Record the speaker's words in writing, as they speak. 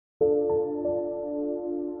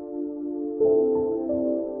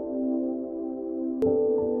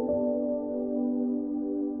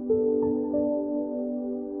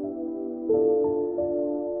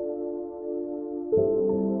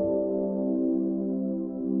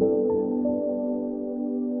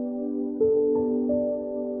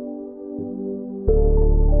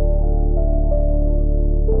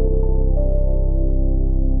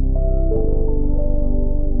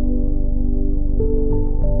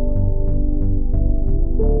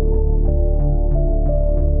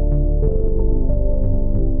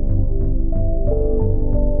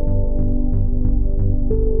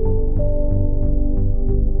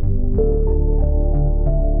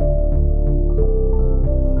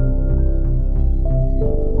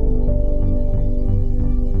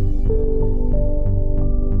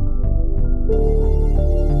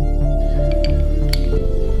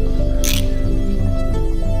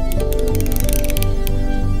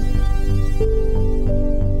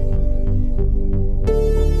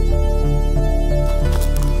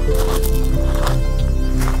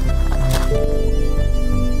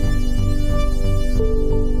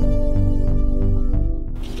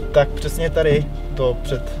Tak přesně tady to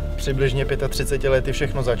před přibližně 35 lety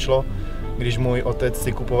všechno začalo, když můj otec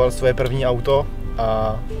si kupoval své první auto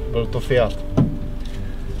a byl to Fiat.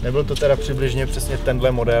 Nebyl to teda přibližně přesně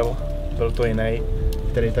tenhle model, byl to jiný,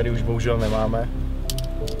 který tady už bohužel nemáme,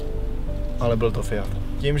 ale byl to Fiat.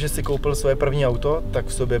 Tím, že si koupil své první auto, tak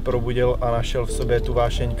v sobě probudil a našel v sobě tu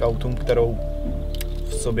vášeň k autům, kterou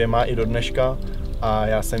v sobě má i do dneška, a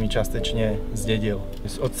já jsem ji částečně zdědil.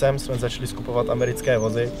 S otcem jsme začali skupovat americké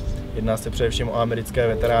vozy, jedná se především o americké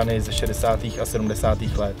veterány ze 60. a 70.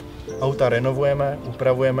 let. Auta renovujeme,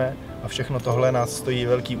 upravujeme a všechno tohle nás stojí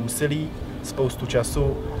velký úsilí, spoustu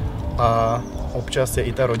času a občas je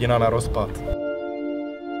i ta rodina na rozpad.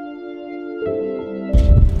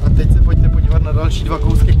 A teď se pojďte podívat na další dva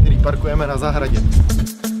kousky, které parkujeme na zahradě.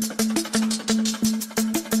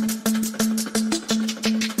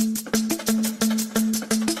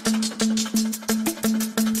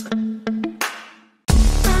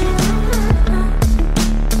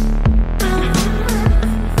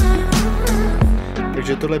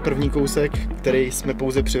 Takže tohle je první kousek, který jsme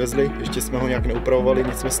pouze přivezli, ještě jsme ho nějak neupravovali,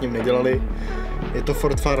 nic jsme s ním nedělali. Je to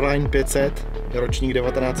Ford Fairlane 500, ročník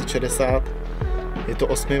 1960, je to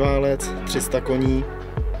 8válec, 300 koní.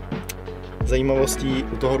 Zajímavostí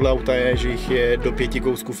u tohohle auta je, že jich je do 5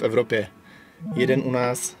 kousků v Evropě. Jeden u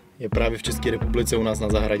nás je právě v České republice, u nás na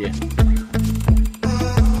zahradě.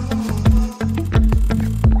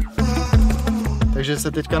 Takže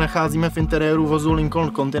se teďka nacházíme v interiéru vozu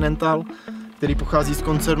Lincoln Continental, který pochází z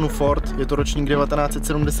koncernu Ford, je to ročník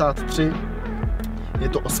 1973, je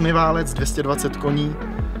to 8válec, 220 koní,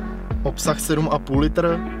 obsah 7,5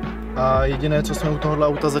 litr a jediné, co jsme u tohohle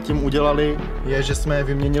auta zatím udělali, je, že jsme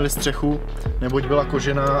vyměnili střechu, neboť byla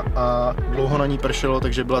kožená a dlouho na ní pršelo,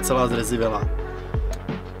 takže byla celá zrezivělá.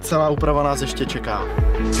 Celá úprava nás ještě čeká.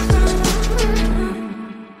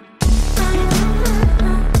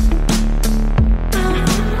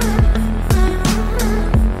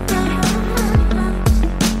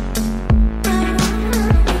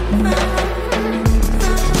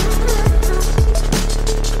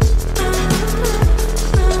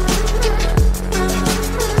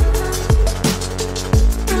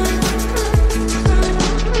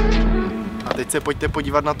 Teď se pojďte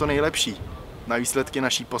podívat na to nejlepší, na výsledky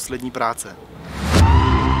naší poslední práce.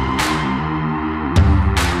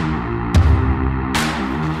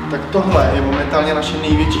 Tak tohle je momentálně naše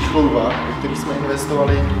největší chlouba, do které jsme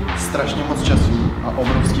investovali strašně moc času a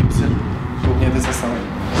obrovský úsilí. Koukněte se sami.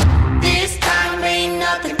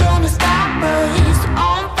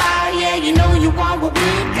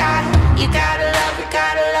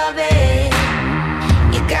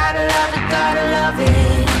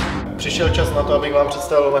 Přišel čas na to, abych vám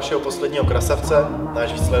představil našeho posledního krasavce,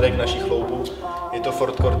 náš výsledek naší chloubu. Je to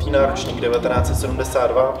Ford Cortina, ročník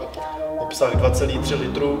 1972, obsah 2,3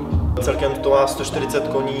 litru. Celkem to má 140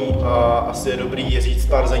 koní a asi je dobrý je říct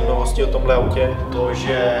pár zajímavostí o tomhle autě. To,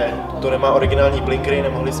 že to nemá originální blinkery,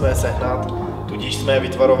 nemohli jsme je sehnat, tudíž jsme je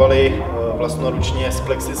vytvarovali vlastnoručně z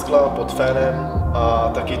plexiskla pod fénem.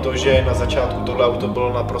 A taky to, že na začátku tohle auto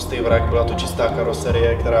bylo naprostý vrak, byla to čistá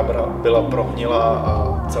karoserie, která byla prohnilá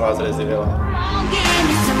a celá zrezivělá.